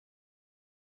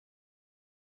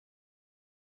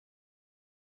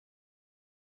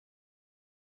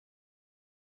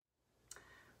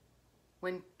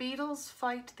When beetles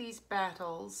fight these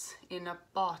battles in a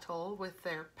bottle with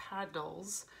their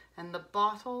paddles, and the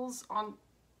bottles on...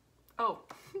 Oh,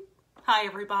 hi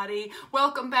everybody.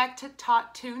 Welcome back to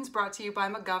Taught Tunes, brought to you by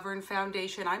McGovern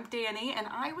Foundation. I'm Danny, and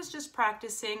I was just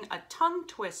practicing a tongue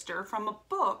twister from a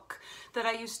book that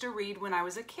I used to read when I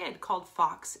was a kid called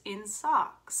Fox in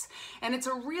Socks. And it's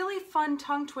a really fun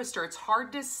tongue twister. It's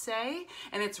hard to say,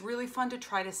 and it's really fun to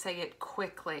try to say it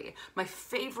quickly. My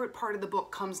favorite part of the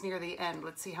book comes near the end.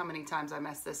 Let's see how many times I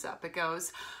mess this up. It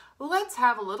goes, let's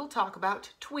have a little talk about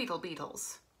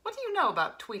tweedlebeetles. What do you know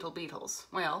about tweedlebeetles?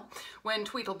 Well, when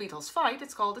tweedlebeetles fight,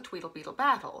 it's called a tweedlebeetle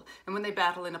battle. And when they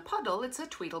battle in a puddle, it's a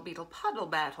tweedlebeetle puddle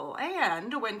battle.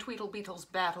 And when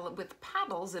tweedlebeetles battle with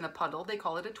paddles in a puddle, they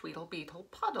call it a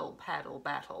tweedlebeetle puddle paddle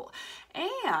battle.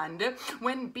 And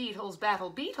when beetles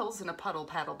battle beetles in a puddle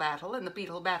paddle battle, and the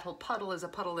beetle battle puddle is a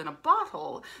puddle in a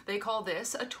bottle, they call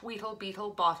this a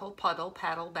tweedlebeetle bottle puddle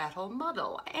paddle battle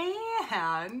muddle.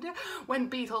 And when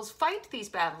beetles fight these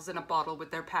battles in a bottle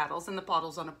with their paddles, and the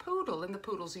bottle's on a poodle and the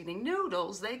poodle's eating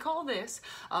noodles, they call this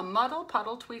a muddle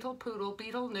puddle tweedle poodle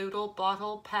beetle noodle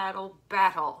bottle paddle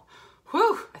battle.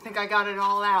 Whew, I think I got it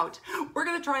all out. We're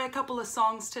gonna try a couple of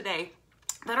songs today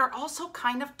that are also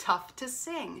kind of tough to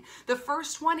sing. The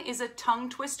first one is a tongue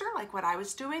twister, like what I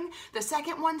was doing. The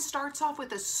second one starts off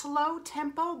with a slow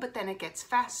tempo, but then it gets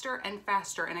faster and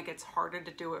faster, and it gets harder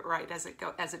to do it right as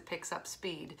it picks up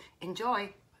speed.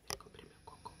 Enjoy.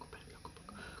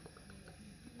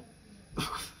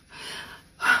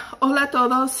 Hola a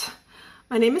todos.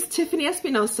 My name is Tiffany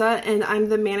Espinosa, and I'm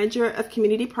the manager of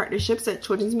community partnerships at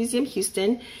Children's Museum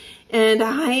Houston. And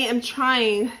I am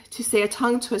trying to say a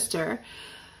tongue twister.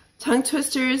 Tongue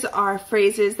twisters are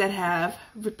phrases that have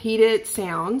repeated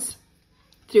sounds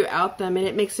throughout them, and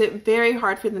it makes it very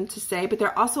hard for them to say, but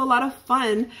they're also a lot of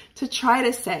fun to try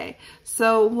to say.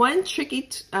 So one tricky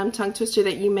tongue twister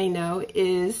that you may know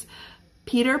is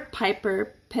Peter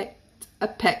Piper picked a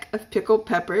peck of pickled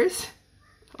peppers.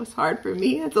 That was hard for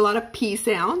me. It's a lot of P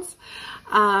sounds.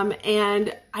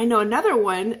 And I know another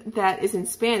one that is in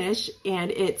Spanish,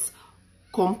 and it's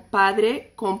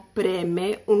compadre,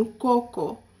 cómpreme un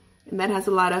coco. And that has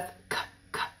a lot of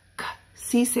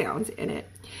C sounds in it.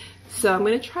 So I'm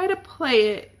going to try to play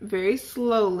it very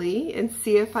slowly and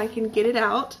see if I can get it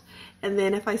out. And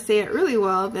then if I say it really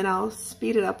well, then I'll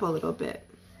speed it up a little bit.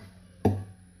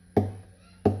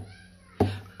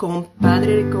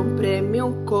 Compadre, cómpreme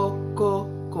un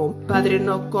coco. Compadre,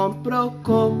 no compro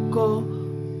coco,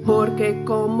 porque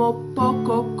como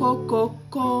poco coco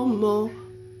como,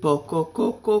 poco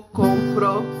coco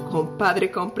compro. Compadre,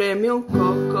 cómpreme un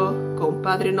coco.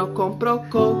 Compadre, no compro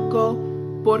coco,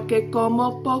 porque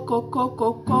como poco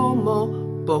coco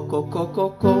como, poco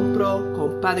coco compro.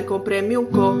 Compadre, cómpreme un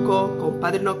coco.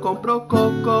 Compadre, no compro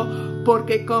coco,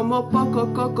 porque como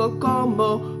poco coco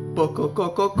como, poco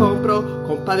coco compro.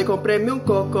 Compadre, cómpreme un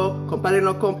coco. Compadre,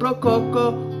 no compro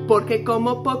coco, porque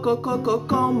como poco coco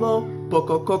como,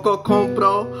 poco coco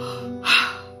compro.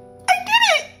 I did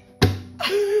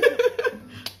it!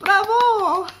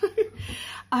 Bravo!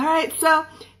 All right, so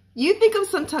you think of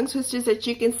some tongue twisters that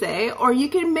you can say, or you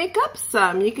can make up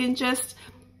some. You can just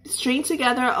string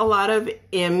together a lot of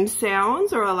M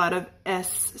sounds or a lot of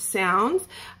S sounds,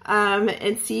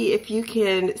 and see if you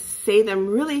can say them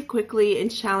really quickly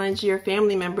and challenge your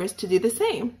family members to do the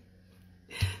same.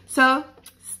 So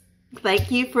thank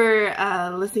you for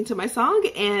listening to my song,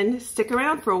 and stick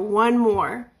around for one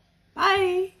more.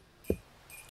 Bye. You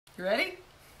ready?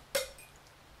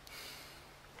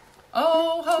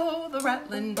 Oh ho, the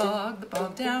rattling bog, the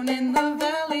bog down in the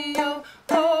valley, oh.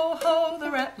 Oh ho, the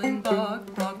rattling bog,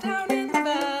 the bog down in the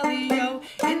valley, oh.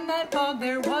 In that bog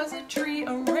there was a tree,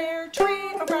 a rare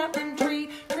tree, a rattling tree,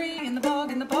 tree in the bog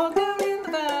down in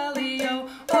the valley, oh.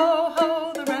 Oh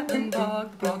ho, the rattling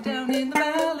bog, the bog down in the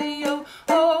valley, oh.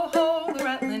 Oh ho, the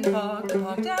rattling bog, the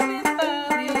bog down in the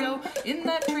valley, oh. In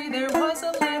that tree there was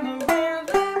a limb, a rare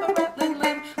limb, a rattling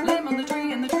limb, limb on the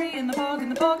tree in the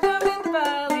bog down in the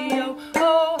valley.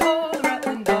 Oh ho, the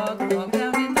rattling bog, the bog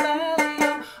down in the valley,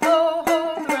 oh. Oh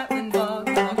ho, the rattling bog,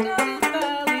 the bog down in the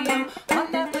valley, oh.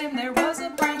 On that limb there was a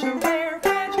branch, a rare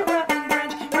branch, a rattling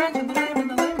branch, branch on the limb in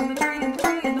the tree in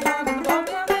the bog down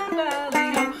in the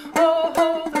valley, oh. Oh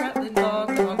ho, the rattling bog,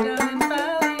 the bog down in the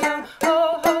valley, oh.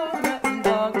 Oh ho, the rattling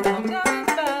bog, the bog down in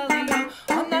the valley,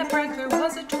 oh. On that branch there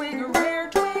was a twig, a rare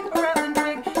twig,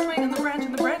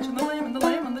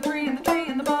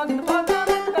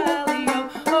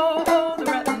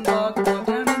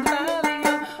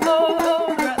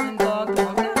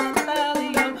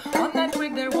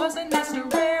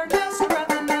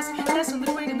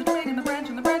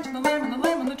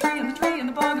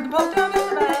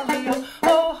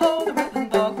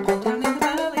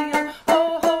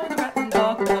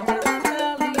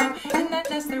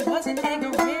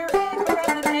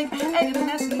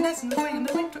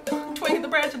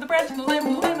 branch and the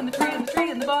limb and the tree and the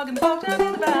tree and the bog down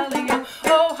in the valley.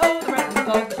 Oh ho, the rat and the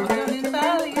bog down in the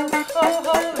valley. Oh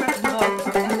ho, the rat and the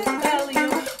bog down in the valley.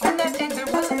 On that egg there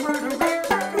was a bird, a rare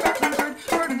bird, a rattling bird,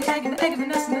 bird in the egg in the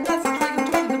nest and the nest, the twig and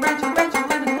the twig and the branch and the branch and the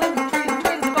limb and the limb and the tree and the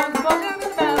tree and the bog down in the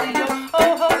valley.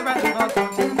 Oh ho, the rat and the bog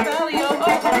down in the valley. Oh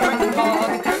ho, the rat and the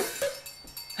bog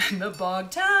and the bog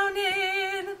down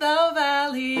in the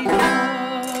valley.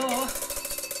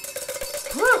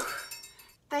 Whew.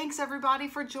 Thanks everybody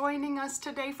for joining us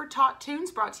today for Taught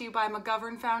Tunes, brought to you by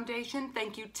McGovern Foundation.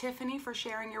 Thank you, Tiffany, for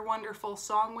sharing your wonderful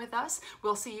song with us.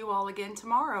 We'll see you all again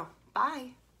tomorrow.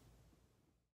 Bye.